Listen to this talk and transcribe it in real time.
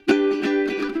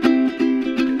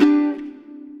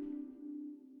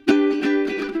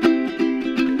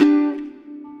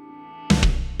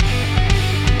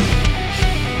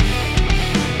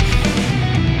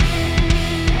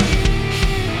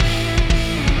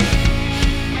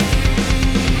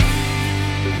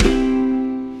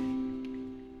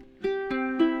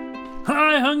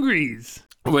Hungries.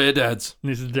 We're dads.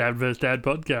 This is Dad vs. Dad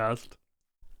podcast.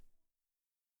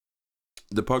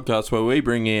 The podcast where we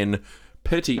bring in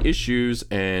petty issues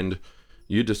and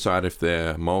you decide if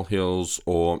they're molehills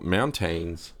or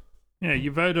mountains. Yeah,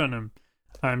 you vote on them.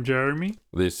 I'm Jeremy,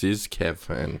 This is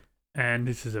Kevin. and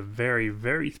this is a very,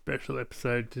 very special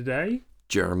episode today.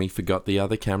 Jeremy forgot the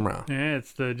other camera. Yeah,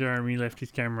 it's the Jeremy left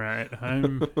his camera at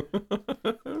home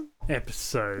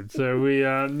episode. So we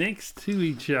are next to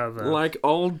each other. Like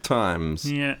old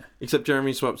times. Yeah, Except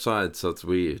Jeremy swapped sides, so it's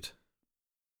weird.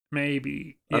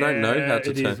 maybe. I don't know how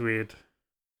to It is weird.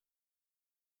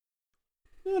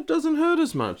 Yeah, it doesn't hurt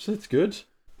as much. That's good.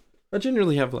 I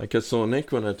generally have like a sore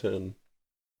neck when I turn.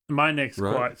 My neck's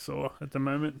Right. quite sore at the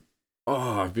moment.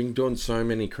 Oh, I've been doing so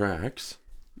many cracks.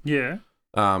 Yeah.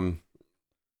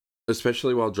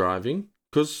 Especially while driving,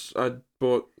 because I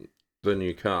bought the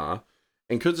new car,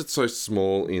 and because it's so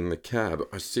small in the cab,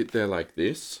 I sit there like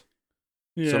this.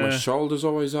 Yeah. So my shoulder's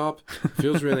always up,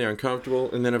 feels really uncomfortable,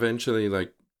 and then eventually,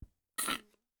 like,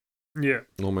 Yeah.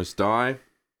 almost die.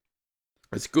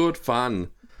 It's good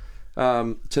fun.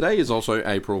 Today is also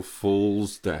April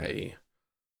Fool's Day.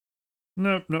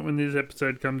 Nope, not when this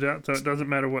episode comes out, so it doesn't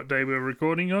matter what day we're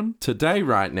recording on. Today,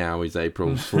 right now, is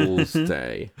April Fool's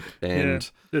Day,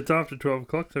 and It's after 12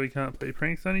 o'clock, so we can't play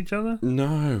pranks on each other.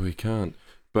 no, we can't.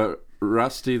 But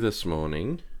Rusty this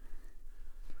morning,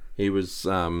 he was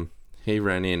he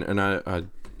ran in, and I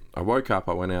woke up.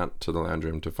 I went out to the lounge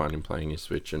room to find him playing his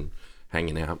Switch and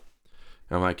hanging out.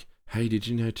 And I'm like, hey, did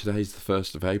you know today's the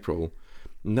 1st of April?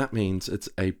 And that means it's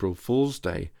April Fool's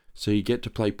Day. So you get to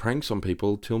play pranks on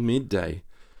people till midday.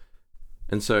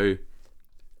 And so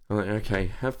I'm like, okay,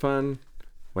 have fun.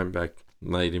 Went back,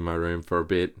 laid in my room for a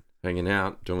bit, hanging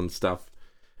out, doing stuff.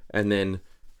 And then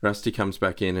Rusty comes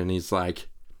back in and he's like,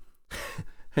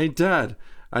 hey, Dad,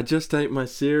 I just ate my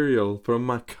cereal from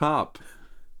my cup.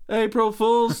 April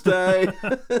Fool's Day.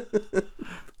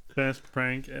 Best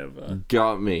prank ever.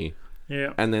 Got me.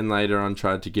 Yeah. And then later on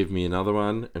tried to give me another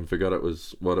one and forgot it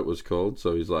was what it was called.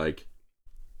 So he's like,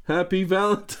 Happy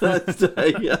Valentine's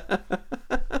Day.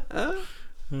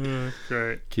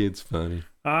 Great. Kid's funny.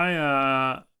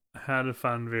 I had a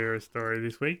fun Vera story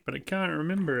this week, but I can't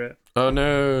remember it. Oh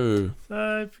no.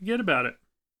 So forget about it.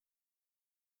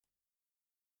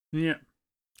 Yeah.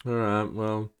 All right.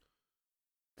 Well.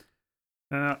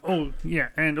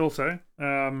 And also,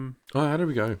 Oh, how did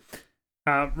we go?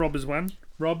 Robbers won.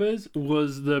 Robbers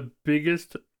was the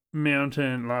biggest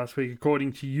mountain last week,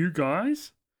 according to you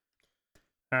guys.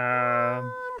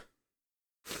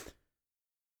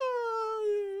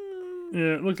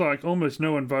 Yeah, it looks like almost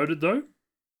no one voted though.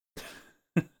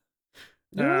 I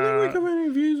don't think we got any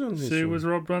views on this. Sue one. was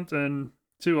robbed once, and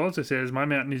Sue also says, my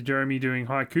mountain is Jeremy doing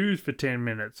haikus for 10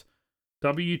 minutes.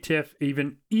 WTF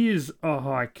even is a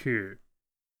haiku.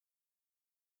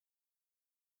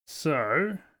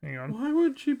 So, hang on. Why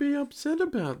would she be upset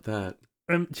about that?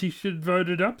 She should vote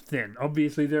it up then.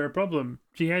 Obviously, they're a problem.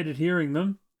 She hated hearing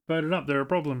them. Vote it up, they're a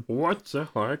problem. What's a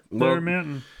hike? They're a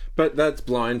mountain. But that's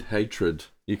blind hatred.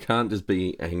 You can't just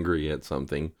be angry at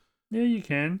something. Yeah, you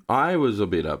can. I was a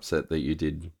bit upset that you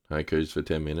did haikus for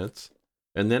 10 minutes.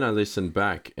 And then I listened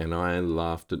back and I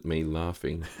laughed at me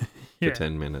laughing Yeah. for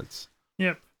 10 minutes.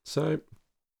 Yep. So,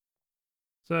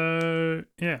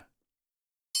 Yeah.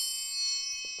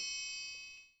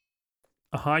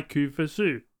 A haiku for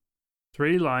Sue.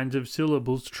 3 lines of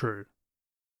syllables true.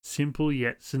 Simple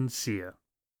yet sincere.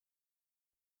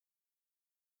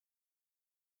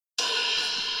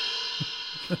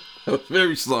 that was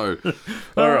very slow.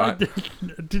 All right.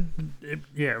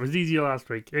 Yeah, it was easier last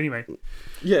week. Anyway.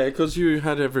 Yeah, because you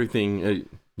had everything at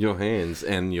your hands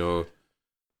and your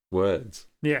words.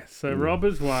 Yeah, so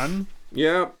Robbers won.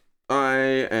 Yeah, I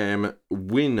am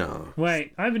winner.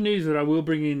 Wait, I have a news that I will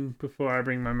bring in before I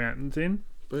bring my mountains in.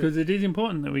 Because it is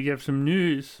important that we get some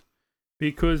news.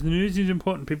 Because news is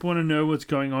important. People want to know what's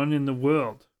going on in the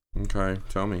world. Okay,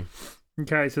 tell me.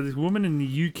 Okay, so this woman in the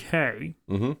UK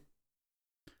Mm-hmm.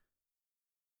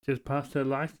 just passed her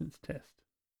license test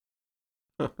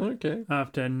Okay.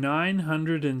 after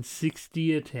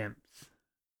 960 attempts.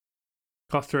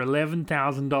 Cost her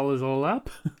 $11,000 all up.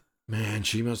 Man,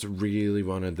 she must have really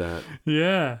wanted that.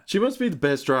 Yeah. She must be the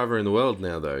best driver in the world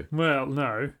now, though. Well,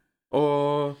 no.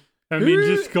 Or... I mean,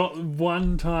 just got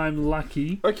one time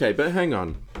lucky. Okay, but hang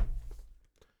on.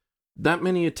 That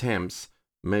many attempts,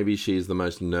 maybe she's the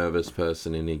most nervous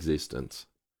person in existence.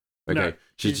 Okay, No,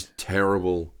 she's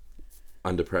terrible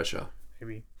under pressure.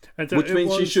 Maybe. And so Which it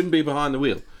means she was- shouldn't be behind the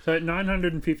wheel. So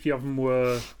 950 of them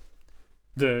were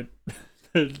the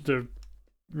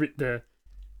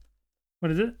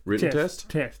what is it? Written test?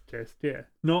 Test, yeah.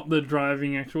 Not the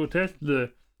driving actual test,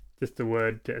 the just the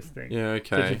word test thing. Yeah,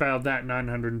 So she okay. failed that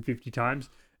 950 times,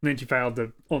 and then she failed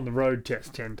the on the road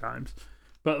test 10 times.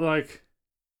 But like,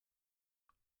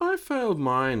 I failed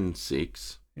mine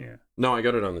 6. yeah. No, I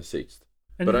got it on the 6th.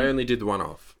 And But I only did the one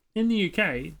off. in the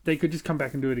UK, they could just come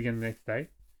back and do it again the next day,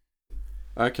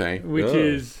 Okay. which Ugh.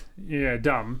 is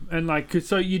dumb. And like, 'cause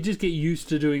so you just get used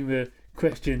to doing the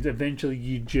questions. Eventually,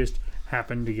 you just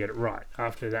happen to get it right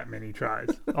after that many tries.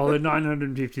 Although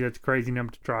 950, that's a crazy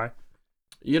number to try.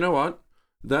 You know what?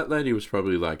 That lady was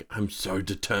probably like, I'm so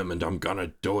determined, I'm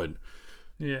gonna do it.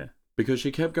 Yeah. Because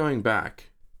she kept going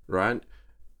back, right?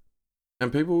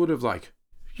 And people would have like,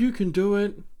 you can do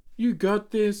it. You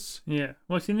got this. Yeah.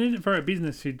 Well, she needs it for her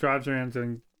business. She drives around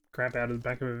doing crap out of the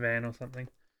back of a van or something.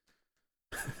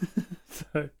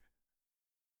 So,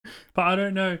 but I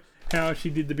don't know how she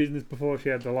did the business before she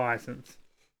had the license.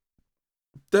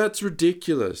 That's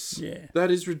ridiculous. Yeah.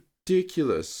 That is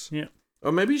ridiculous. Yeah.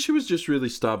 Or maybe she was just really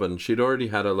stubborn. She'd already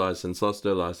had her license, lost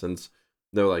her license.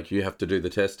 They were like, you have to do the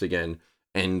test again.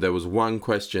 And there was one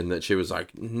question that she was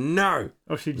like, no.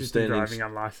 Or she'd just been driving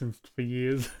unlicensed for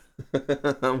years.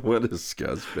 What a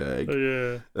scuzzbag.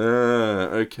 Yeah.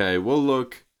 Okay. Well,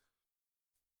 look.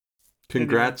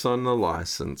 Congrats on the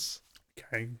license.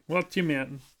 Okay. What's your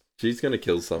mountain? She's going to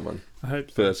kill someone I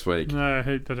hope so. first week. No,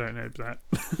 I don't hope that.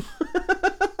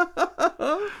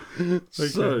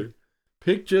 So,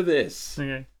 picture this.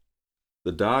 Okay.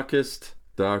 The darkest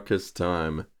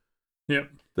time. Yep.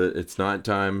 It's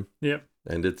nighttime Yep.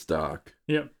 and it's dark.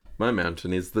 Yep. My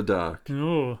mountain is the dark.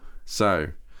 Oh. So,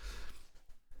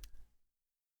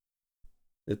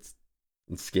 it's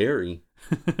scary.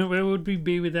 Where would we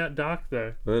be without dark,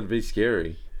 though? That'd be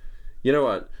scary. You know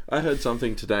what? I heard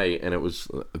something today, and it was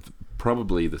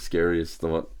probably the scariest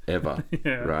thought ever.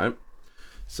 Yeah. Right?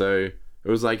 So it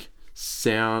was like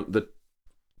the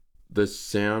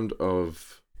sound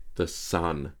of the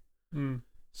sun. Mm.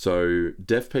 So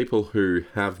deaf people who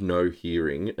have no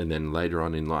hearing, and then later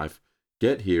on in life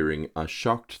get hearing, are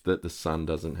shocked that the sun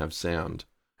doesn't have sound.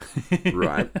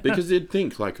 Right? Because they'd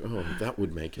think like, oh, that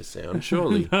would make a sound,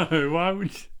 surely. No, why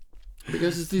would you?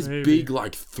 Because it's this Maybe. big,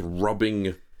 like,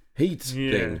 throbbing heat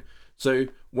Yeah. thing. So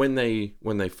when they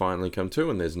finally come to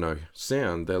and there's no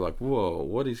sound, they're like, whoa,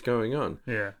 what is going on?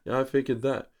 Yeah. Yeah, I figured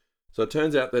that. So it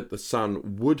turns out that the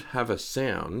sun would have a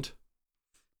sound,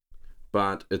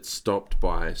 but it's stopped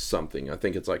by something. I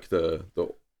think it's like the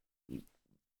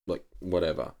like,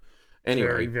 whatever. Anyway.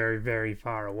 Very, very, very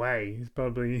far away. It's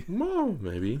probably... Well,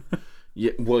 maybe.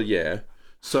 Yeah. Well, yeah.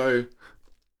 So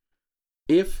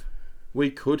if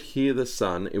we could hear the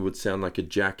sun, it would sound like a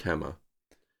jackhammer.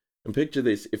 And picture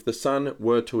this: if the sun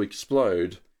were to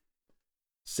explode,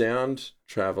 light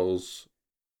travels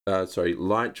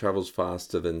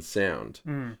faster than sound.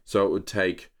 Mm. So it would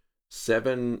take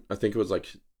 7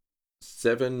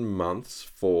 months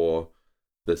for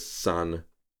the sun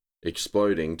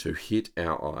exploding to hit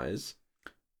our eyes.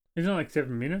 Isn't it like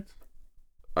 7 minutes?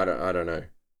 I don't know.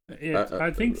 Yeah, I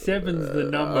think 7's the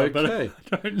number, but okay.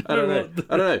 I don't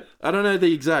know. I don't know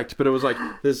the exact, but it was like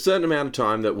there's a certain amount of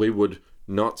time that we would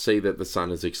not see that the sun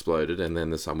has exploded, and then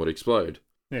the sun would explode.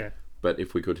 Yeah. But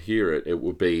if we could hear it, it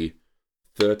would be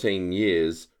 13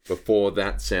 years before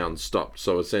that sound stopped.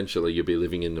 So essentially, you'd be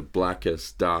living in the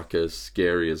blackest, darkest,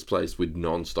 scariest place with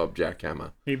non-stop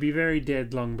jackhammer. He'd be very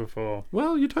dead long before.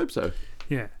 Well, you'd hope so.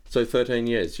 Yeah. So 13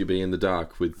 years, you'd be in the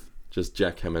dark with just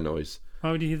jackhammer noise.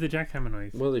 Why would you hear the jackhammer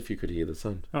noise? Well, if you could hear the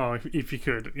sun. Oh, if you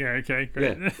could. Yeah, okay,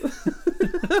 great.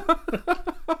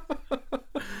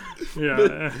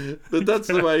 Yeah. But that's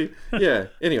the way. Yeah.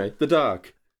 Anyway, the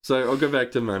dark. So I'll go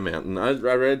back to my mountain. I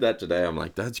read that today. I'm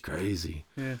like, that's crazy.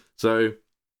 Yeah. So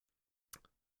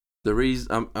the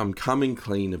reason I'm coming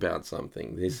clean about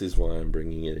something. This is why I'm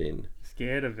bringing it in.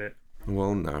 Scared of it.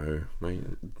 Well, no. I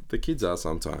mean, the kids are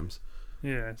sometimes.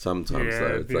 Yeah. Sometimes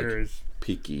though, it's like Vera's.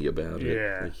 picky about it.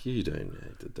 Yeah. Like, you don't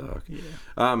hate the dark. Yeah.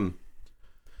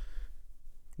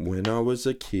 When I was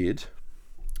a kid,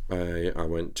 I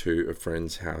went to a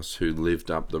friend's house who lived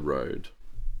up the road.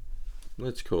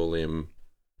 Let's call him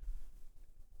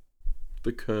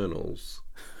the Colonel's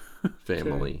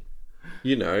family.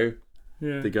 You know,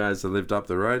 Yeah. the guys that lived up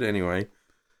the road. Anyway,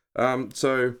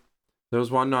 so there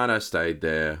was one night I stayed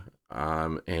there,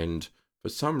 and for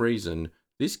some reason,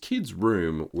 this kid's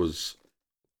room was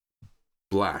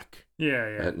black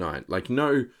Yeah. at night. Like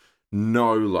no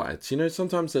lights. You know,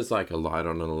 sometimes there's like a light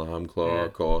on an alarm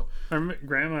clock or... I remember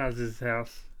Grandma's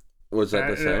house. Was that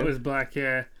the same? It was black,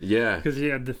 yeah. Yeah. Because he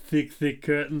had the thick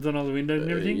curtains on all the windows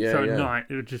and everything. yeah, so yeah. at night,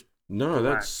 it would just... No,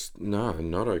 black. that's... No,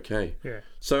 not okay. Yeah.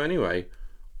 So anyway,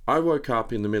 I woke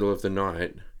up in the middle of the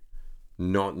night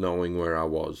not knowing where I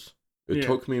was. It Yeah.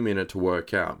 took me a minute to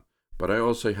work out. but I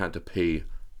also had to pee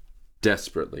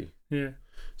desperately. Yeah.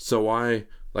 So I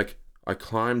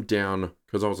climbed down,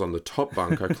 because I was on the top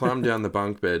bunk, I climbed down the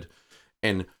bunk bed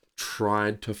and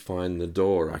tried to find the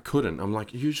door. I couldn't. I'm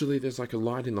like, usually there's like a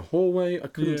light in the hallway. I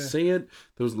couldn't see it.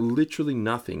 There was literally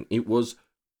nothing. It was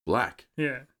black.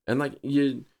 Yeah. And like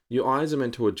your eyes are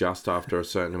meant to adjust after a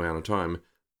certain amount of time.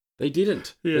 They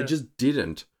didn't. Yeah. They just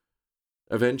didn't.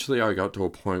 Eventually I got to a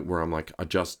point where I'm like, I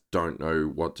just don't know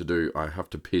what to do. I have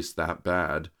to piss that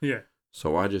bad. Yeah.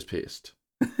 So I just pissed.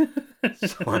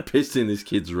 So I pissed in this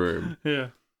kid's room. Yeah.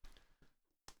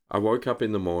 I woke up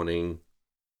in the morning,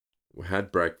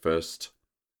 had breakfast,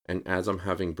 and as I'm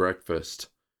having breakfast,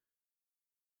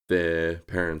 their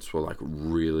parents were like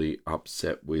really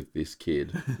upset with this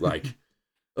kid. Like,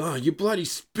 oh, you bloody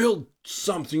spilled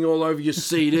something all over your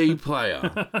CD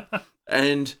player.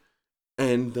 And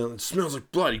it smells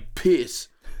like bloody piss.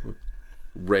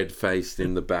 Red-faced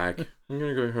in the back. I'm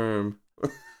going to go home.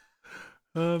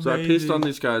 So I pissed on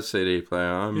this guy's CD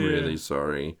player. I'm really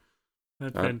sorry.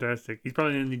 That's fantastic. He's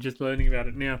probably only just learning about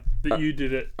it now that you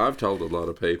did it. I've told a lot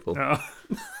of people.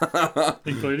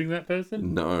 Including that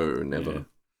person? No, never.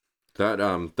 Yeah.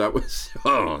 That was...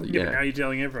 But now you're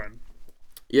telling everyone.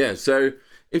 Yeah, so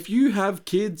if you have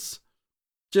kids,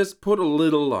 just put a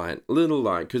little light,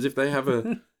 because if they have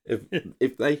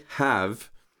if they have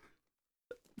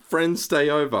friends stay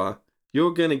over,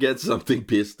 you're going to get something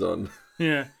pissed on.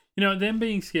 Yeah. You know, them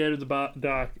being scared of the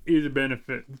dark is a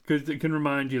benefit because it can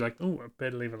remind you, like, oh, I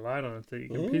better leave a light on so you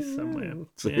can piss somewhere.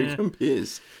 So you can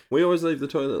piss. We always leave the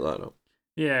toilet light on.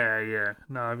 Yeah.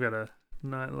 No, I've got a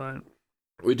night light.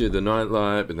 We do the night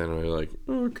light, but then we're like,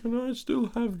 oh, can I still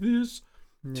have this?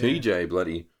 Yeah. TJ,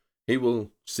 bloody, he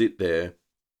will sit there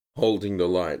holding the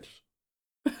light.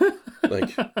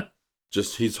 Like,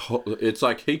 just it's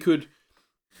like he could...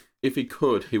 If he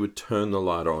could, he would turn the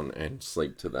light on and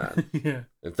sleep to that. Yeah.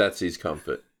 If that's his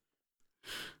comfort.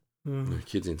 The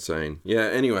kid's insane. Yeah,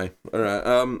 anyway. All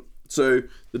right. So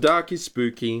the dark is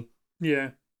spooky.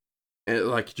 Yeah. And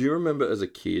like, do you remember as a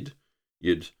kid,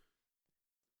 you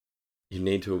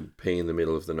need to pee in the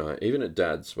middle of the night, even at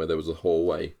Dad's where there was a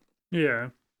hallway. Yeah.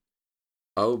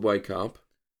 I would wake up,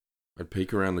 I'd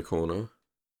peek around the corner,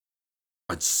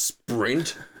 I'd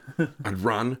sprint, I'd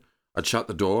run, I'd shut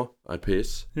the door, I'd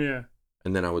piss. Yeah.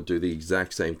 And then I would do the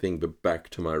exact same thing, but back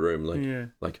to my room.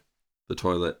 Like the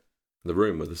toilet, the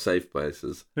room were the safe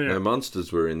places. Yeah. No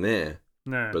monsters were in there.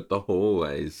 No. But the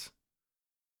hallways.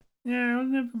 Yeah, I was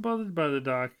never bothered by the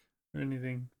dark or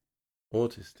anything.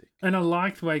 Autistic. And I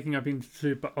liked waking up in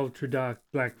super ultra dark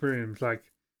black rooms. Like,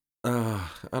 I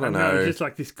don't know. It was just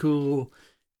like this cool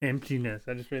emptiness.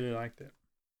 I just really liked it.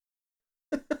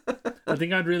 I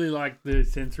think I'd really like the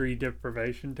sensory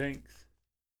deprivation tanks.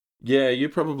 Yeah, you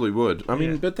probably would. I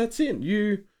mean, but that's it.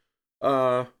 You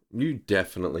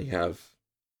definitely have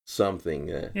something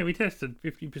there. Yeah, we tested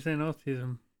 50%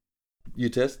 autism. You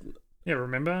tested? Yeah,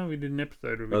 remember? We did an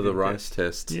episode where we did the rice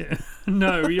test. Yeah.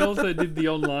 No, we also did the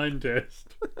online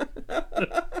test.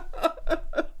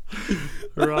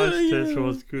 Rice test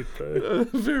was good, though.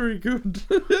 Very good.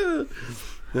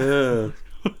 Yeah.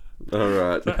 All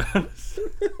right.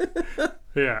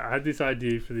 Yeah, I had this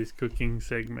idea for this cooking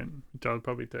segment, which I'll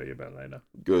probably tell you about later.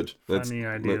 Good. Funny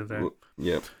idea there.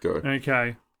 Yeah, go.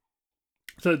 Okay.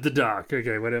 So the dark.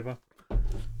 Okay, whatever.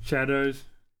 Shadows.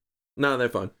 No, they're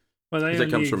fine. Well, they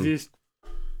only exist.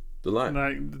 The light.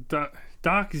 Like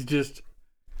dark is just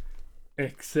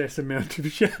excess amount of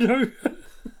shadow.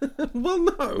 Well,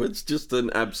 no, it's just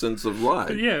an absence of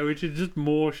light. Yeah, which is just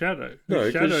more shadow. No,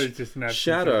 shadow is just an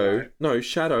absence of light. No,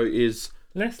 shadow is...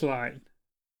 less light.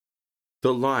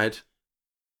 The light...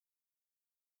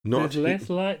 There's less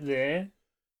light there.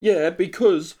 Yeah,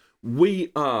 because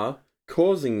we are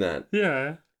causing that.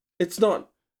 Yeah. It's not...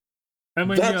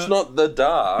 That's not the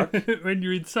dark. When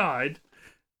you're inside,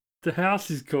 the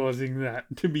house is causing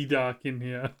that to be dark in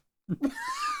here.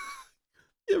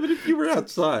 Yeah, but if you were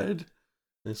outside...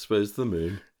 I suppose the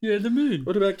moon. Yeah, the moon.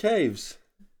 What about caves?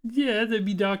 Yeah, they'd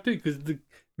be dark too, because the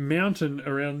mountain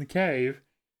around the cave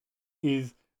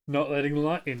is not letting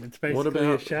light in. It's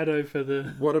basically a shadow for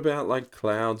the... What about, like,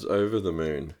 clouds over the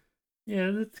moon?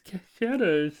 Yeah, that's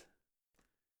shadows.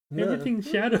 No. Everything's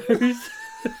shadows.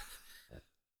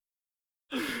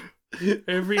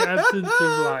 Every absence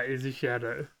of light is a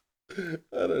shadow.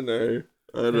 I don't know.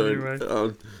 Anyway.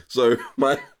 So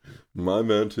my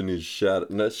mountain is shadow.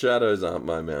 No, shadows aren't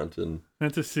my mountain.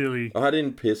 That's a silly. I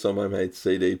didn't piss on my mate's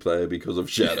CD player because of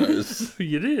shadows.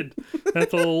 You did.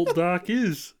 That's all dark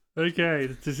is. Okay,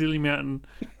 it's a silly mountain.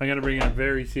 I'm going to bring in a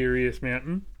very serious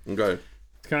mountain. Okay.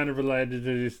 It's kind of related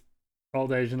to this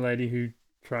old Asian lady who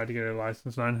tried to get a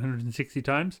license 960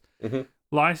 times. Mhm.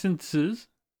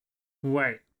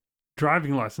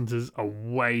 Driving licenses are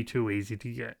way too easy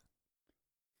to get.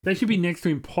 They should be next to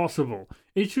impossible.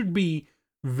 It should be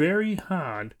very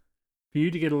hard for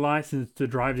you to get a license to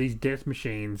drive these death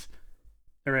machines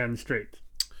around the streets.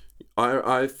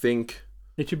 I think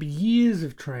It should be years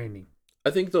of training.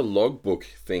 the logbook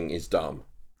thing is dumb.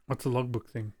 What's the logbook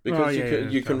thing? Because Oh,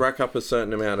 you can rack up a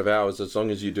certain amount of hours. As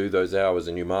long as you do those hours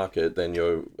and you mark it, then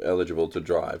you're eligible to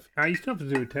drive. You still have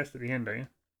to do a test at the end, don't you?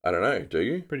 I don't know, do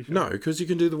you? Pretty sure. No, because you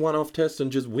can do the one-off test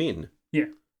and just win.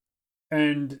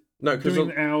 And No, because doing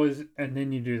the hours, and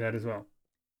then you do that as well.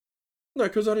 I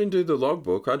didn't do the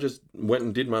logbook. I just went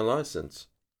and did my license.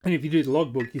 And if you do the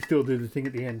logbook, you still do the thing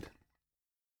at the end.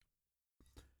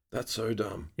 That's so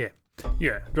dumb.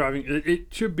 Yeah, driving.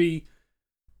 It should be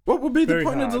What would be the Very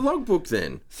point of the hard. logbook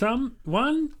then?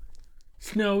 one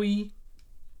snowy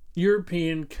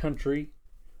European country.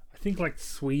 I think like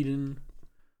Sweden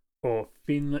or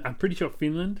Finland. I'm pretty sure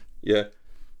Finland. Yeah.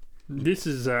 This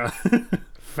is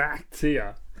facts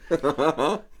here.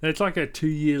 It's like a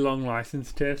 2-year-long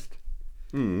license test.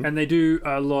 And they do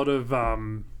a lot of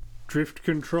drift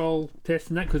control tests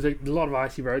and that, because a lot of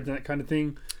icy roads and that kind of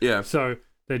thing. Yeah. So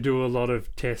they do a lot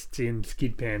of tests in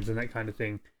skid pans and that kind of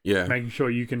thing, Yeah. making sure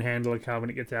you can handle a car when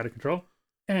it gets out of control.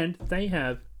 And they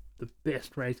have the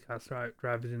best race car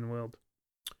drivers in the world.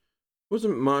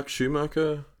 Wasn't Mark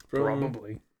Schumacher from...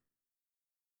 Probably.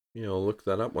 Yeah, I'll look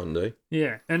that up one day.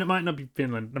 Yeah, and it might not be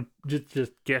Finland. I'm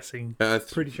just guessing.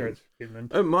 Pretty sure it's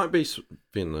Finland. It might be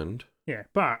Finland. Yeah,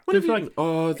 but What it's have you... like,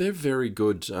 Oh, they're very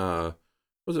good.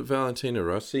 Was it Valentino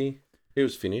Rossi? He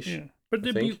was Finnish. yeah, but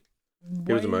there'd think. be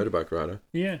He was a way- motorbike rider.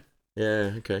 Yeah,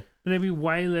 Yeah, okay. there'd be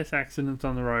way less accidents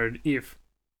on the road if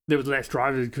there was less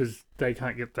drivers, because they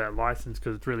can't get that license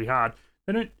because it's really hard.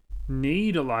 They don't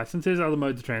need a license. There's other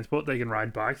modes of transport. They can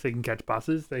ride bikes. They can catch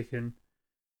buses. They can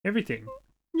everything.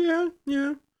 Yeah,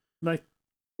 yeah. Like,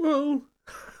 Well,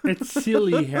 it's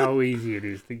silly how easy it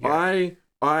is to get.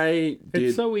 I did...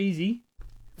 It's so easy.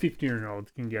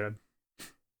 15-year-olds can get them.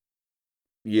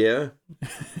 Yeah.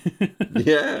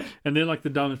 Yeah. And they're like the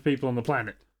dumbest people on the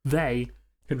planet. They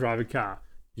can drive a car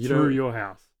You through know, your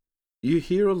house. you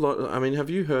hear a lot... I mean, have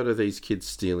you heard of these kids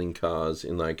stealing cars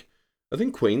in, like... I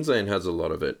think Queensland has a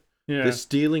lot of it. Yeah. They're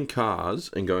stealing cars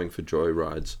and going for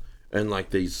joyrides and, like,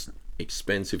 these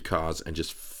expensive cars and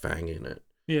just fanging it.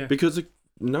 Yeah. Because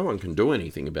no one can do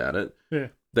anything about it. Yeah.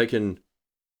 They can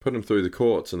put them through the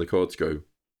courts and the courts go,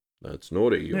 that's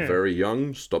naughty. You're Yeah. very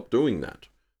young. Stop doing that.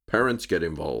 Parents get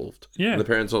involved. Yeah. And the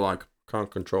parents are like, can't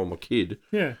control my kid.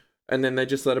 Yeah. And then they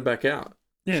just let it back out.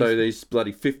 Yeah. So these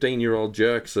bloody 15-year-old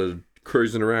jerks are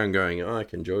cruising around going, I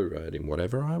can joyride in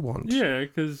whatever I want. Yeah,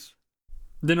 because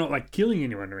they're not like killing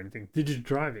anyone or anything. They're just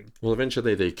driving. Well,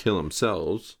 eventually they kill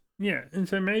themselves. Yeah, and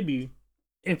so maybe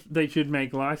if they should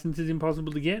make licenses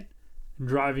impossible to get,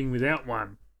 driving without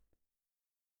one,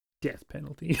 death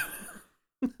penalty.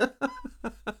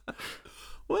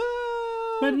 Well,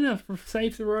 Imagine how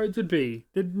safe the roads would be.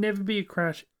 There'd never be a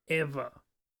crash ever.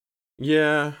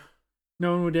 yeah.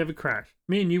 No one would ever crash.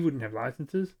 Me and you wouldn't have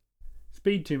licenses.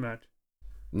 Speed too much.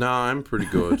 No, I'm pretty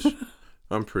good.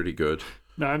 I'm pretty good.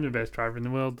 No, I'm the best driver in the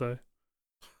world, though.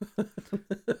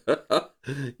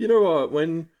 You know what?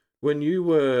 When you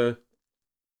were...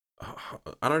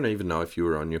 I don't even know if you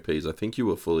were on your Ps. I think you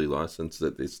were fully licensed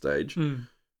at this stage. Mm.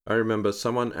 I remember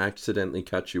someone accidentally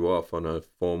cut you off on a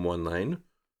Form 1 lane.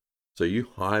 So you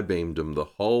high-beamed them the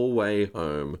whole way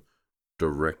home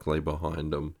directly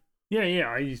behind them. Yeah,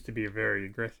 I used to be a very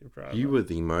aggressive driver. You were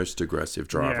the most aggressive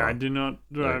driver. Yeah, I do not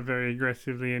drive very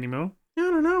aggressively anymore. Yeah, I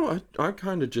don't know. I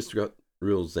kind of just got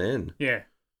real zen. Yeah.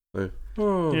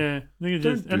 Oh, Yeah. They don't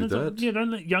just, do and it's that. yeah,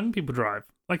 don't let young people drive.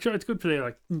 Like, sure, it's good for their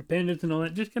like independence and all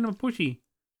that. Just get them pushy.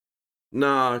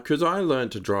 Nah, because I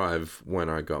learned to drive when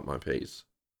I got my Ps.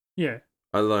 Yeah.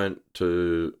 I learned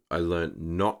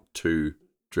not to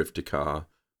drift a car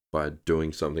by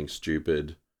doing something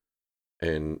stupid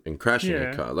and crashing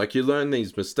Yeah. a car. Like, you learn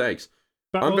these mistakes.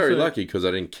 But I'm very also, lucky because I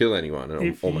didn't kill anyone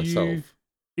or myself.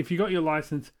 If you got your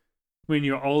license when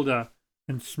you're older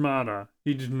and smarter,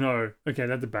 you just know, okay,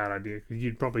 that's a bad idea because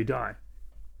you'd probably die.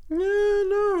 Yeah,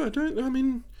 no, I don't. I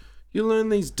mean, you learn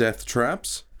these death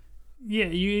traps. Yeah,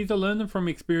 you either learn them from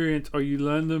experience or you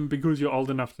learn them because you're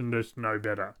old enough to just know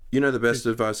better. You know the best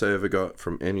advice I ever got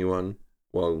from anyone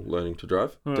while learning to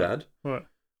drive? What? Dad? What?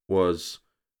 Was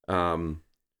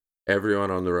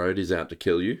everyone on the road is out to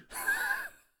kill you.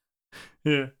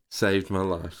 Yeah. Saved my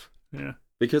life. Yeah.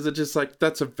 Because it's just like,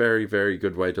 that's a very, very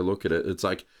good way to look at it. It's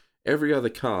like every other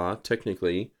car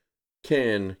technically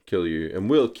can kill you and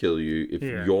will kill you if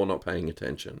Yeah. you're not paying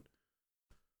attention.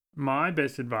 My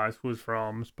best advice was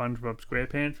from SpongeBob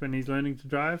SquarePants when he's learning to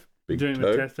drive. Big doing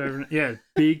toe? the test over. Yeah,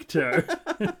 big toe.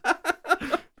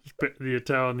 Just put your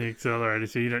toe on the accelerator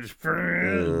so you don't just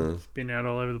spin out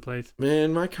all over the place.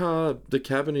 Man, my car, the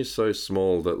cabin is so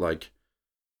small that, like,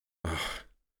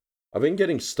 I've been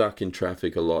getting stuck in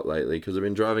traffic a lot lately because I've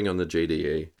been driving on the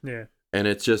GDE. Yeah. And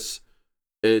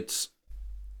it's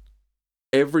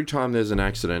every time there's an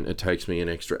accident, it takes me an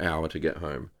extra hour to get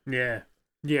home. Yeah.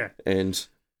 Yeah. And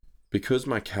because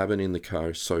my cabin in the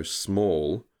car is so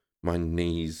small, my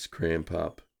knees cramp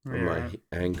up and my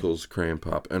ankles cramp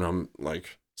up, and I'm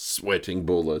like sweating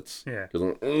bullets. Yeah.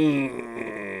 Because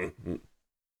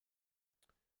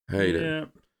hate it.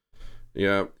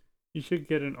 Yeah. You should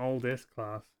get an old S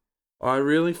class. I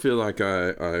really feel like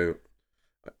I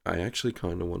actually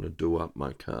kind of want to do up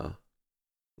my car.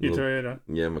 Your Toyota?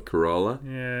 Yeah, my Corolla.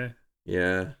 Yeah.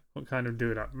 Yeah. What kind of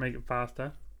do it up? Make it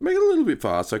faster? Make it a little bit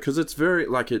faster because it's very,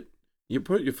 like, you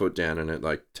put your foot down and it,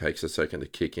 like, takes a second to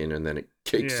kick in and then it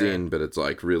kicks in, but it's,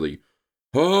 like, really,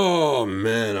 oh,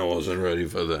 man, I wasn't ready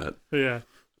for that. Yeah.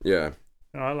 Yeah.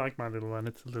 Oh, I like my little one.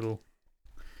 It's a little...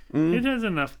 It has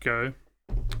enough go.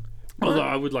 Although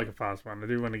I would like a fast one. I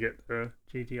do want to get the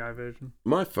GTI version.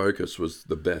 My Focus was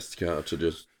the best car to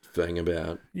just bang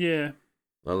about. Yeah.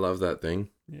 I love that thing.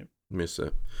 Yep. Miss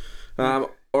it. All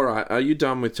right. Are you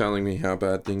done with telling me how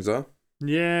bad things are?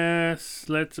 Yes.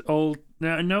 Let's all...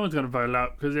 Now, no one's going to vote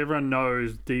up because everyone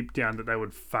knows deep down that they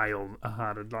would fail a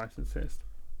hard license test.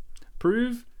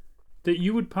 Prove that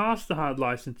you would pass the hard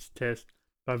license test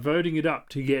by voting it up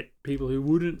to get people who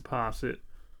wouldn't pass it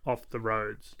off the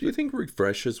roads. Do you think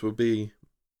refreshers would be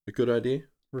a good idea?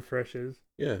 Refreshers.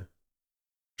 Yeah.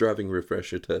 Driving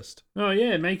refresher test. Oh,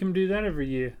 yeah. Make them do that every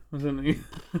year or something.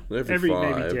 Every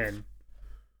 5. Maybe 10.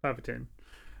 5 or 10.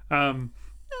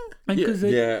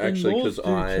 Actually, because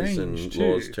eyes and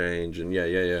laws too. change, and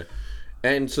yeah.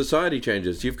 And society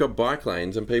changes. You've got bike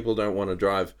lanes, and people don't want to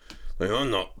drive. Like,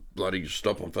 I'm not bloody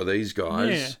stopping for these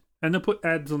guys. Yeah. And they'll put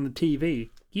ads on the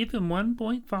TV. Give them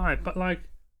 1.5. But, like,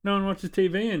 no one watches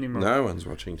TV anymore. No one's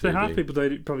watching TV. So half people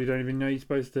probably don't even know you're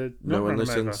supposed to not No one run them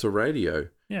listens to over. radio.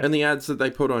 Yeah. And the ads that they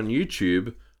put on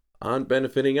YouTube aren't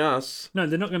benefiting us. No,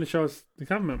 they're not going to show us the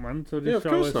government ones. They'll just Yeah, of show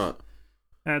course us not.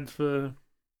 ads for...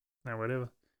 No, whatever.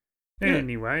 Yeah.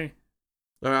 Anyway.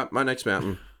 All right, my next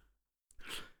mountain.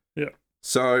 Yeah.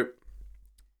 So,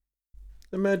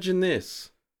 imagine this.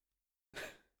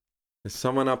 There's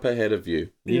someone up ahead of you.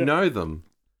 You know them.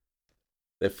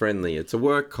 They're friendly. It's a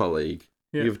work colleague.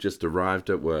 Yeah. You've just arrived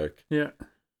at work. Yeah.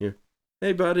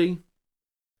 Hey, buddy.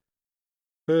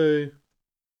 Hey.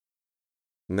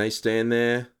 And they stand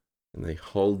there and they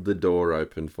hold the door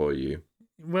open for you.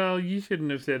 Well, you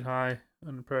shouldn't have said hi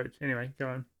on approach. Anyway, go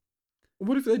on.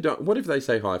 What if they don't? What if they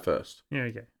say hi first? Yeah,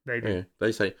 okay. They do. Yeah,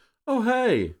 they say, "Oh,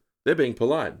 hey." They're being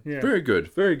polite. Yeah. Very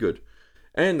good. Very good.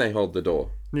 And they hold the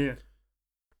door. Yeah.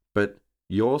 But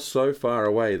you're so far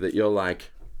away that you're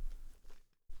like,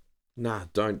 nah,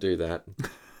 don't do that.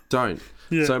 Don't.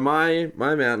 Yeah. So my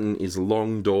mountain is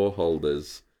long door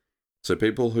holders. So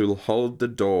people who hold the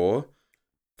door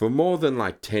for more than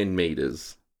like 10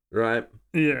 meters, right?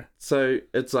 Yeah. So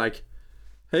it's like,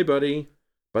 hey, buddy,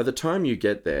 by the time you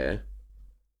get there,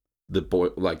 the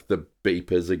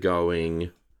beepers are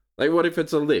going. Like, what if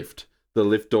it's a lift? The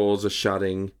lift doors are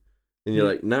shutting. And you're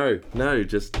like, no,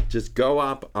 just go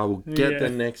up. I will get the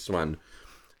next one.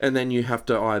 And then you have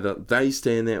to either they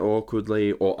stand there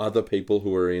awkwardly or other people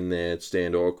who are in there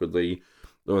stand awkwardly.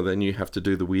 Or then you have to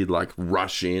do the weird, like,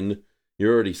 rush in.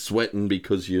 You're already sweating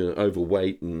because you're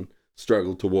overweight and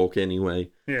struggle to walk anyway.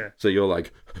 Yeah. So you're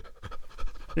like...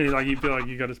 Yeah, like you feel like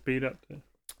you got to speed up.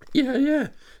 Yeah.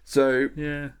 So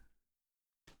Yeah.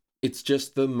 it's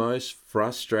just the most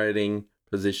frustrating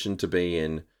position to be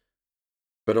in.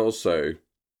 But also,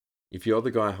 if you're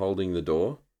the guy holding the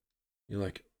door, you're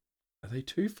like, are they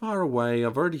too far away?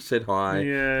 I've already said hi.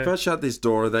 Yeah. If I shut this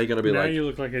door, are they going to be now like... you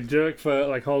look like a jerk for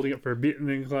like holding it for a bit and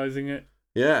then closing it.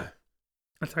 Yeah.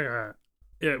 That's like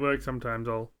it works sometimes.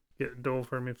 I'll get the door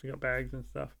for them if they got bags and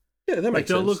stuff. Yeah, that Like makes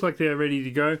they'll sense. look like they're ready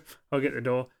to go. I'll get the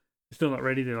door. They're still not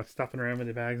ready. They're like stuffing around with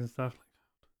their bags and stuff.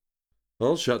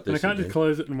 I'll shut And I this can't again. just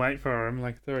close it and wait for them.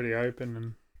 Like it's already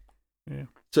open and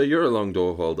So you're a long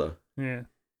door holder. yeah.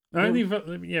 Only but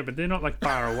they're not like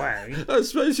far away. I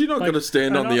suppose you're not Like, going to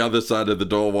stand on and the other side of the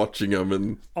door watching them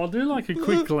and... I'll do like a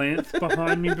quick glance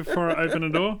behind me before I open a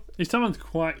door. If someone's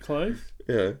quite close,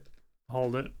 Yeah.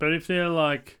 hold it. But if they're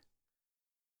like,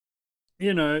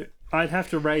 I'd have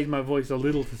to raise my voice a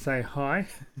little to say hi.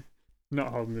 Not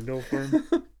holding the door for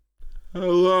them.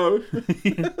 Hello.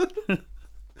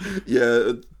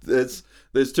 Yeah,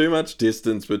 there's too much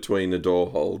distance between the door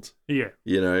holds. Yeah.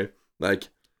 You know, like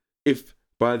if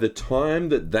by the time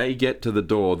that they get to the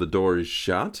door is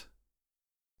shut,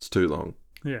 it's too long.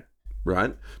 Yeah.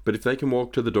 Right? But if they can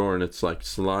walk to the door and it's like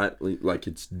slightly, like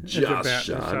it's just about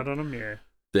shut, to shut on them, yeah.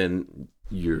 then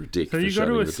you're a dick So for you got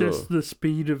to shutting the door. assess the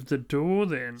speed of the door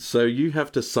then. So you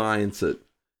have to science it,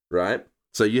 right?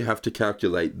 So you have to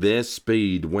calculate their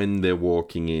speed when they're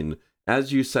walking in.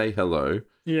 As you say hello,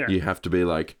 Yeah. you have to be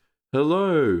like,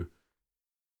 hello.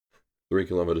 3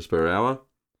 kilometers per hour,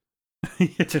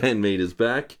 10 meters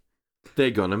back. They're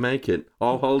going to make it.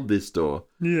 I'll hold this door.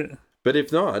 Yeah. But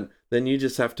if not, then you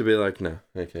just have to be like, no,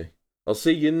 okay. I'll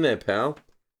see you in there, pal.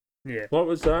 Yeah. What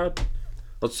was that?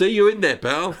 I'll see you in there,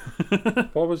 pal.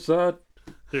 What was that?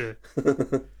 Yeah.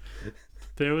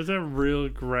 There was a real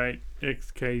great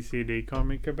XKCD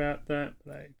comic about that,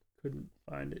 but I couldn't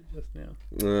find it just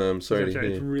now. I'm sorry to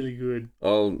It's hear. really good.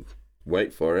 I'll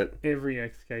wait for it. Every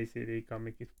XKCD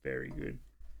comic is very good.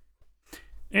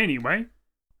 Anyway,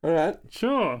 All right.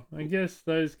 sure. I guess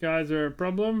those guys are a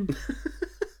problem.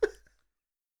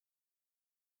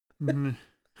 Mm.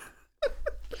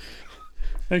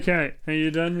 Okay, are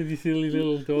you done with your silly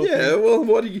little door? Yeah, well,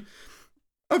 what do you...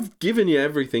 I've given you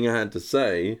everything I had to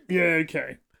say. Yeah,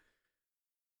 okay.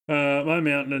 My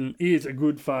mountain is a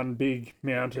good fun big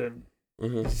mountain.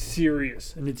 Mm-hmm. It's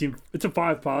serious, and it's a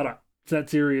 5-parter. It's that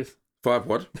serious. 5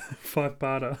 what?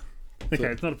 5-parter. Okay,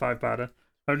 it's not a 5-parter.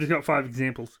 I've just got 5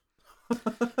 examples.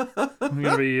 I'm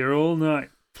gonna be here all night.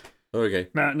 Okay.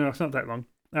 No, it's not that long.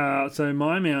 So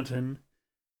my mountain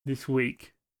this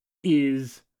week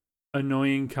is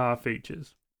annoying car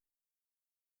features.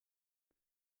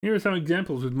 Here are some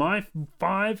examples with my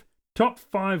top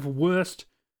 5 worst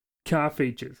car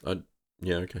features.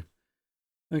 Yeah, okay.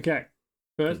 Okay,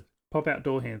 first, pop-out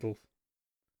door handles.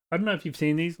 I don't know if you've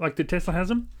seen these. Like the Tesla has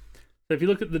them. So if you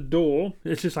look at the door,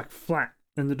 it's just like flat,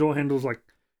 and the door handle's like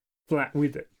flat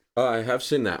with it. Oh, I have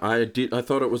seen that. I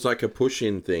thought it was like a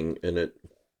push-in thing, and it...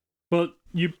 Well,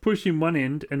 you push in one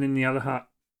end, and then the other half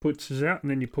pushes out,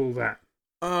 and then you pull that.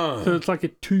 Oh, So it's like a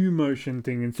 2-motion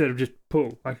thing instead of just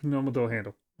pull, like a normal door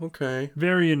handle. okay.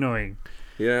 Very annoying.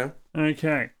 Yeah,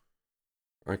 Okay.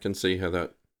 I can see how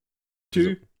that...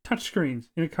 2, touchscreens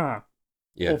in a car.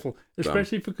 Yeah. Awful.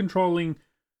 Especially for controlling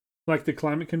like the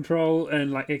climate control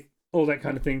and like all that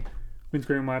kind of thing.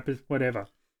 Windscreen wipers, whatever.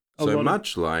 So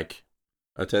much like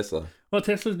a Tesla. Well,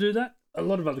 Teslas do that. A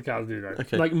lot of other cars do that.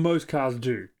 Okay. Like most cars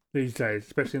do these days,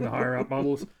 especially in the higher up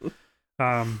models.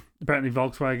 Apparently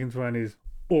Volkswagen's one is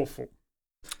awful.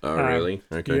 Oh, really?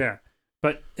 Okay. Yeah.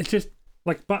 But it's just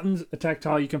like buttons are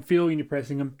tactile. You can feel when you're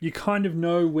pressing them. You kind of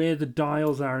know where the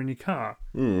dials are in your car.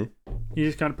 Mm. You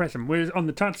just kind of press them. Whereas on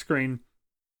the touchscreen,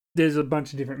 there's a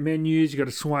bunch of different menus. You got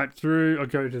to swipe through or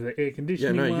go to the air Yeah,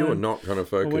 conditioning. no, you are one. not going to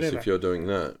focus whatever. if you're doing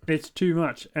that. It's too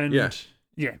much. And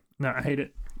yeah, no, I hate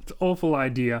it. It's an awful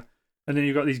idea. And then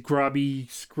you've got this grubby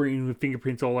screen with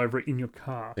fingerprints all over it in your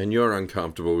car. And you're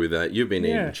uncomfortable with that. You've been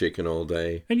Yeah. eating chicken all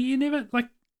day. And you never, like,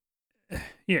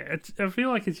 yeah, I feel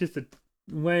like it's just a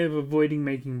way of avoiding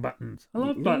making buttons. I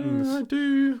love buttons. Yeah, I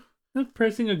do. Not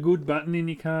pressing a good button in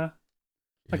your car.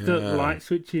 Like the Yeah. light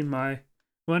switch in my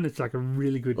one, it's like a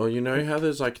really good... Well, you know how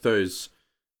there's like those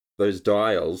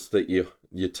dials that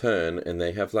you turn and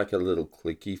they have like a little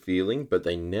clicky feeling, but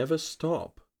they never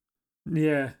stop.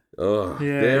 Yeah. Oh,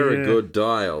 Yeah, they're yeah. a good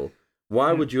dial.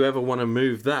 Why Yeah. would you ever want to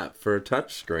move that for a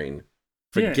touchscreen?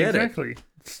 Forget yeah, exactly.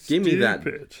 Give me that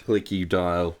Stupid. clicky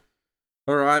dial.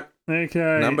 All right.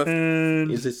 Okay. Number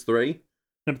and Is this 3?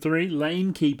 number 3,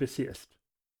 lane keep assist.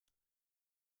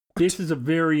 This is a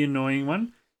very annoying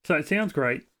one. So it sounds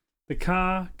great. The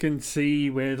car can see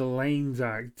where the lanes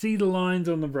are. It can see the lines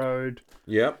on the road.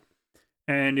 Yep.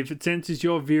 And if it senses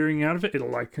you're veering out of it, it'll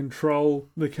like control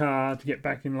the car to get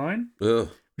back in line, Ugh.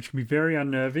 which can be very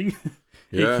unnerving.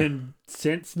 Yeah. It can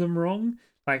sense them wrong.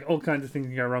 Like all kinds of things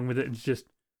can go wrong with it. It's just,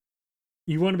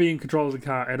 you want to be in control of the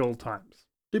car at all times.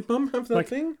 Did Mum have that Like,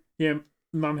 thing? Yeah,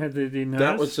 Mum had it in hers.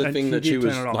 That was the and thing that did she turn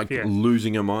was it off, like yeah.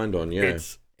 losing her mind on. Yeah.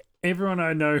 It's everyone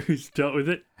I know who's dealt with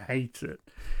it hates it.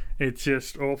 It's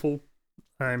just awful.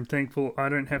 I'm thankful I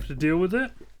don't have to deal with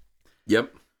it.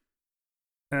 Yep.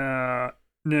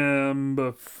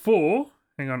 Number 4.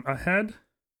 Hang on,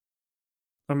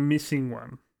 I'm missing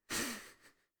one.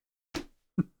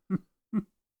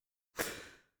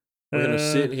 We're going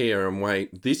to sit here and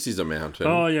wait. This is a mountain.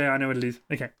 Oh yeah, I know what it is.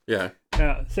 Okay. Yeah.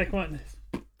 Second one,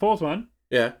 4th one,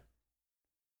 Yeah.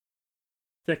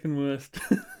 second worst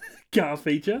car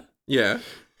feature. Yeah.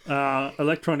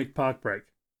 Electronic park brake.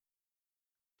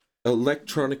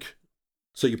 Electronic.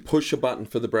 So you push a button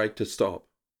for the brake to stop.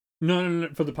 No,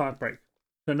 for the park brake.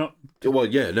 So not Well,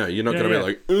 yeah, no, you're not Yeah, going to yeah.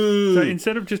 be like, ooh. so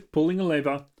instead of just pulling a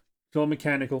lever, it's all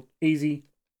mechanical, easy,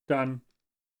 done.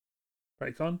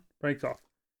 Brakes on, brakes off.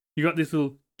 You got this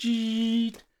little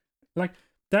like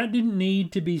that didn't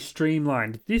need to be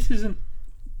streamlined. This isn't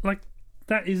like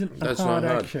that isn't a That's hard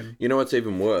not hard. action. You know what's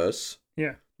even worse?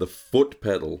 Yeah. The foot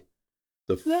pedal.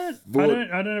 The That foot.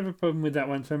 I don't have a problem with that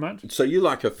one so much. So you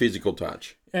like a physical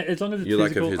touch? As long as it's You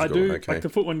like a physical, I physical, do. okay. Like the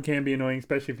foot one can be annoying,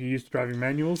 especially if you're used to driving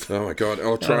manuals. Oh my god!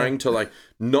 Or trying to like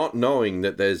not knowing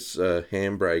that there's a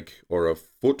handbrake or a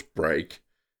foot brake,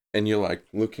 and you're like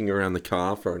looking around the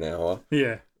car for an hour.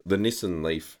 Yeah, The Nissan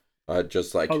Leaf,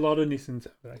 just like a lot of Nissans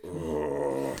have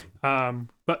that.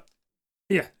 But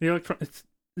yeah, the it's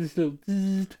this little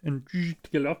zzz and zzz to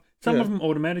get it off. Some Yeah. of them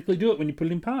automatically do it when you put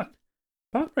it in park.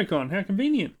 Park brake on, how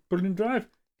convenient. Put it in drive,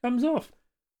 comes off.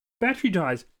 Battery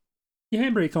dies. Your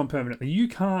handbrake's on permanently. You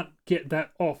can't get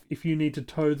that off if you need to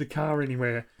tow the car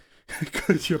anywhere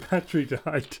because your battery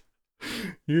died.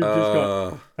 You've just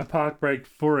got a park brake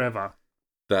forever.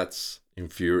 that's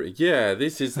infuriating. Yeah,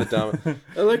 this is the dumb.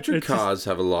 Electric It's just- cars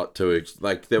have a lot to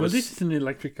like. There Well, was this is an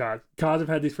electric car. Cars have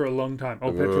had this for a long time.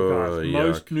 Or petrol cars. Oh,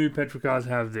 Most yuck. new petrol cars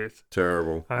have this.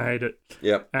 terrible. I hate it.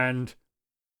 Yep. And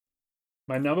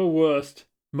my number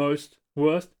most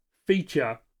worst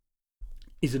feature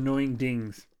is annoying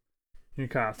dings in a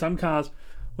car. Some cars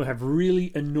will have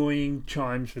really annoying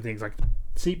chimes for things like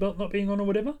seatbelt not being on or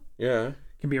whatever. Yeah.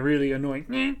 Can be a really annoying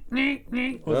or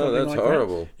Oh, something that's like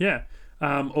horrible. that.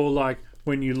 Yeah. Or like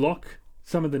when you lock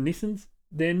some of the Nissans,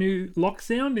 their new lock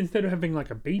sound, instead of having like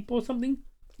a beep or something,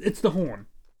 it's the horn.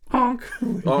 Honk.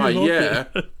 when Oh you lock yeah.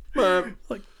 it.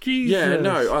 Like Jesus. Yeah.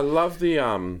 No, I love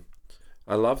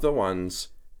the ones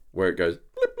where it goes.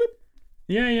 Blip, blip.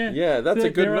 Yeah. Yeah, that's a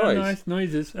good there are noise. nice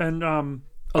noises, and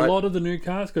a lot of the new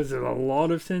cars, because there's a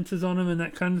lot of sensors on them and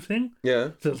that kind of thing. Yeah.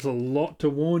 So there's a lot to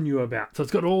warn you about. So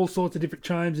it's got all sorts of different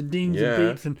chimes and dings Yeah.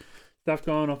 and beeps and stuff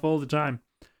going off all the time.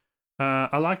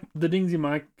 I like the dings in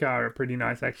my car are pretty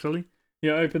nice actually.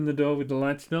 You open the door with the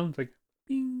light still, it's like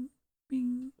bing,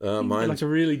 bing. bing, Mine's like a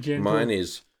really gentle. Mine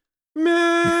is.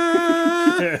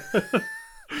 yeah.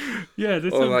 Yeah,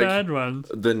 there's Or some like- bad ones.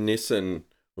 The Nissan,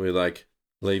 we like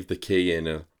leave the key in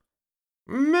a.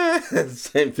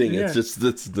 Same thing. Yeah.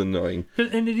 It's annoying.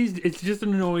 And it's just a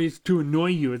noise to annoy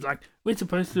you. It's like, we're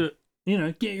supposed to,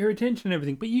 get your attention and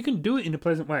everything, but you can do it in a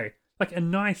pleasant way. Like a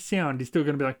nice sound is still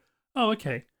going to be like, oh,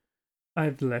 okay,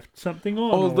 I've left something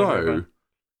on. or Although, whatever.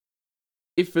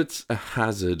 if it's a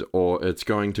hazard or it's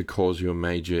going to cause you a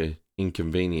major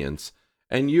inconvenience,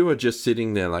 and you are just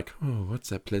sitting there like, oh, what's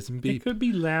that pleasant It beep? could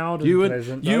be loud and You would,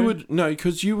 pleasant. you though. would no,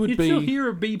 because you would You'd be. still hear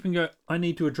a beep and go, I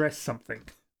need to address something.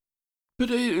 But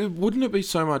wouldn't it be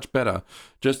so much better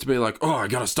just to be like, oh, I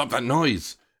gotta stop that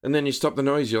noise, and then you stop the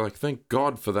noise, you're like, thank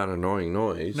God for that annoying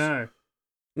noise. No.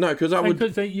 Because I would.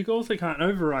 Because you also can't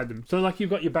override them. So, like, you've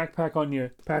got your backpack on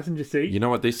your passenger seat. You know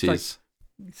what this like- is?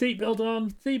 Seatbelt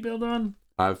on.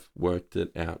 I've worked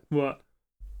it out. What?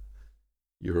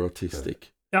 You're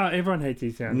autistic. Oh, everyone hates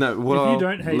these sounds. No, well, if you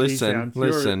don't hate these sounds,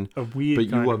 listen, you're a weird but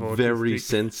kind you of are very autistic.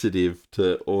 sensitive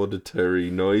to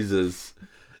auditory noises.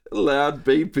 Loud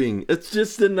beeping. It's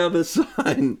just another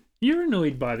sign. You're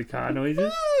annoyed by the car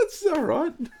noises. It's all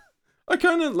right. I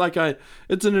kind of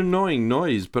it's an annoying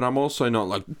noise, but I'm also not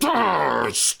like,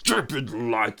 stupid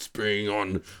lights being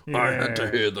on. I had to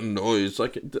Yeah. hear the noise.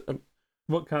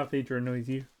 What car feature annoys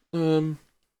you?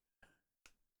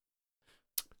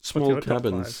 Small your top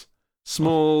cabins.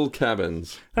 Small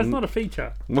cabins. That's not a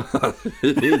feature. Well,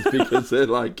 it is because they're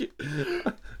like.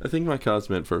 I think my car's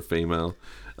meant for a female.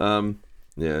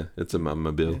 Yeah, it's a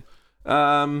mum-mobile.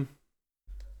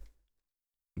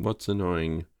 What's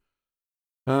annoying?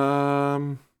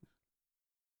 You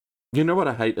know what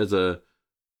I hate as a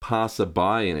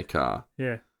passerby in a car?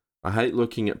 Yeah. I hate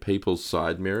looking at people's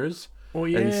side mirrors Oh,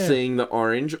 yeah. and seeing the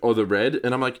orange or the red,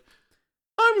 and I'm like,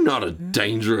 I'm not a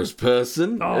dangerous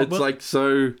person. Oh, It's but- like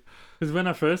so. Because when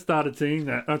I first started seeing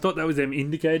that, I thought that was them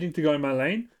indicating to go in my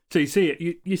lane. So you see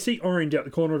it. You see orange out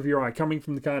the corner of your eye coming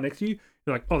from the car next to you.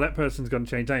 You're like, oh, that person's going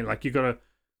to change lane. Like, you got to,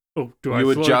 oh, do I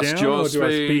You slow adjust down your or do I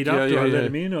speed. speed up? Yeah, do I yeah, let yeah.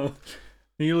 him in? Or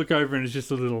and you look over and it's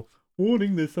just a little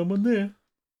warning, there's someone there.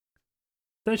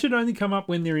 They should only come up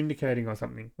when they're indicating or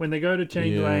something. When they go to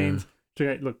change Yeah. lanes, to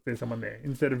go, look, there's someone there.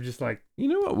 Instead of just like, You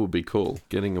know what would be cool?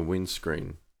 Getting a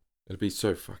windscreen. It'd be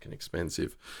so fucking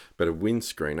expensive. But a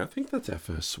windscreen, I think that's our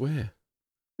first swear.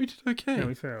 We did okay. yeah,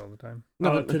 we say it all the time.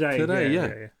 No, Oh, today. yeah.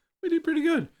 yeah. We did pretty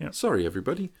good. Yeah. Sorry,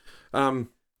 everybody.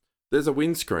 There's a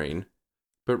windscreen,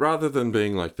 but rather than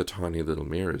being like the tiny little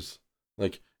mirrors,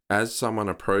 like as someone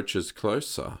approaches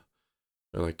closer,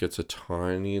 It like gets a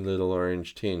tiny little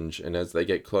orange tinge, and as they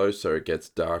get closer, it gets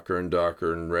darker and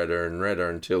darker and redder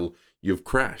until you've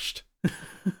crashed.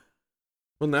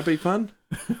 Wouldn't that be fun?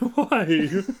 Why?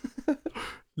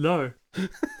 No.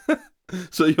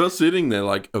 So you're sitting there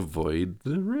like, avoid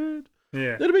the red.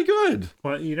 Yeah. That'd be good.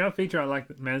 Well, you know a feature I like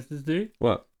that Mazdas do?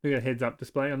 What? They got a heads-up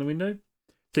display on the window.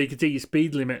 So you can see your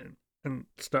speed limit and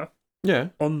stuff Yeah.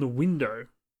 on the window.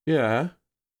 Yeah.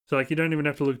 So like you don't even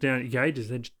have to look down at your gauges.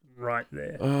 They're just right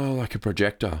there. Oh, like a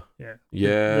projector. Yeah.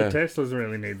 Yeah. The Teslas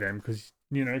really need them because,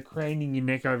 craning your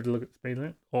neck over to look at the speed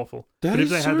limit, awful. That but if is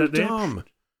they so had that there, dumb.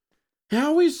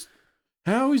 How is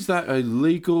that a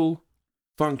legal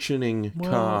functioning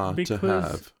car to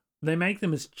have? they make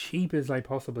them as cheap as they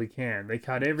possibly can. They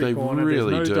cut every They corner.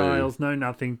 really There's no do. dials, no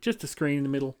nothing. Just a screen in the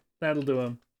middle. That'll do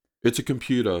them. It's a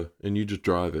computer, and you just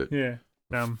drive it. Yeah.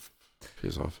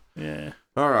 Piss off. Yeah.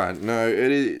 All right. No,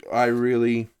 it is. I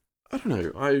don't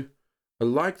know. I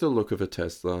like the look of a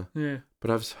Tesla, Yeah.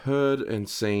 but I've heard and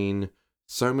seen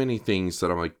so many things that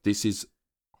I'm like, this is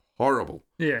horrible.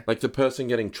 Yeah. Like the person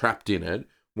getting trapped in it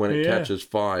when it Yeah. catches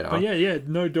fire. Oh, yeah.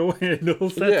 No door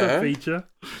handles. That's Yeah. a feature.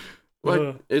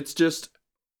 Like, it's just,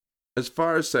 as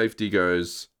far as safety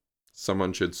goes,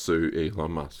 someone should sue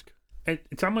Elon Musk.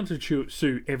 Someone should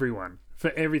sue everyone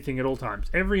for everything at all times.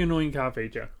 Every annoying car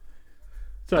feature.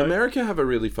 So America have a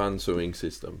really fun suing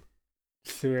system.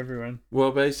 sue everyone.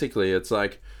 Well, basically, it's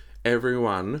like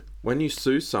everyone, when you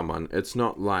sue someone, it's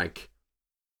not like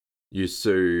you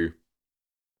sue.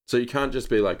 So you can't just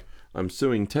be like, I'm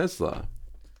suing Tesla.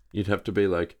 You'd have to be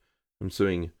like, I'm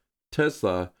suing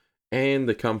Tesla and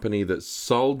the company that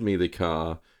sold me the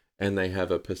car, and they have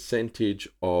a percentage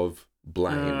of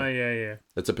blame. Oh, yeah.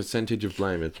 It's a percentage of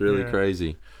blame. It's really Yeah.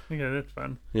 crazy. Okay, that's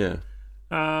fun. Yeah.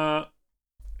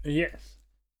 Yes.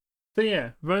 So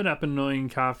yeah, vote up annoying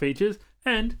car features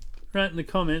and write in the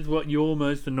comments what your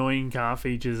most annoying car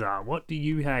features are. What do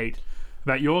you hate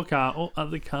about your car or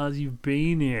other cars you've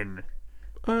been in?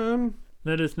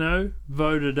 Let us know.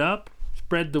 Vote it up.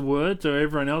 Spread the word so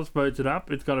everyone else votes it up.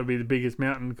 It's got to be the biggest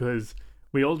mountain because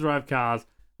we all drive cars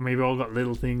and we've all got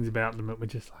little things about them that we're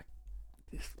just like,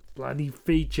 this bloody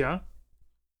feature.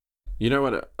 You know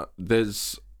what?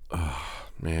 Oh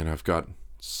man, I've got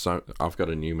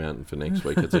a new mountain for next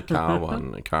week. It's a car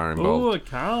one, a car involved. Oh, a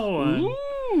car one.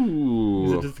 Ooh.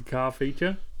 Is it just a car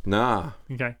feature? Nah.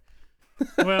 Okay.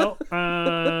 Well,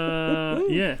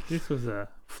 yeah, this was a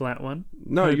flat one.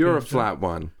 No, Hoping you're a so. flat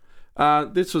one.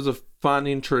 This was a fun,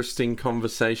 interesting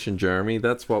conversation, Jeremy.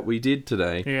 That's what we did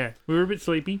today. Yeah, we were a bit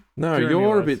sleepy. No, Jeremy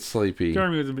you're a was. bit sleepy.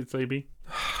 Jeremy was a bit sleepy.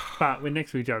 But we're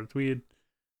next to each other. It's weird.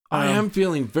 I am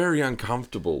feeling very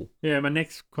uncomfortable. Yeah, my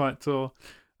neck's quite sore.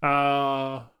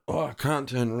 Oh, I can't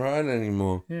turn right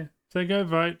anymore. Yeah. So go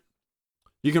vote.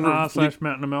 You can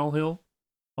r/Mountain of Molehill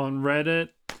on Reddit.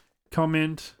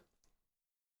 Comment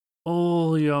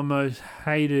all your most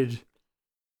hated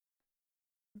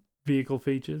vehicle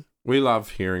features. We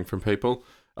love hearing from people.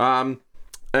 So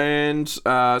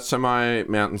my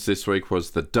mountains this week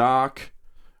was the dark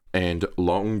and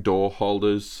long door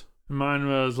holders. Mine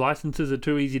was licenses are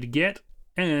too easy to get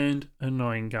and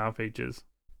annoying car features.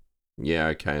 Yeah,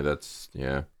 okay,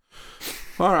 yeah.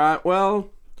 All right, well,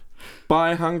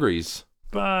 bye, Hungries.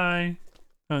 Bye,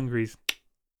 Hungries.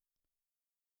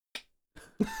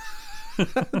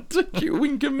 Took you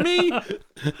wink at me.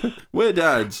 We're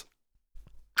dads.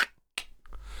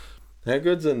 How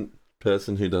good's a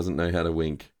person who doesn't know how to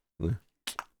wink?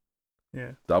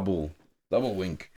 Yeah. Double wink.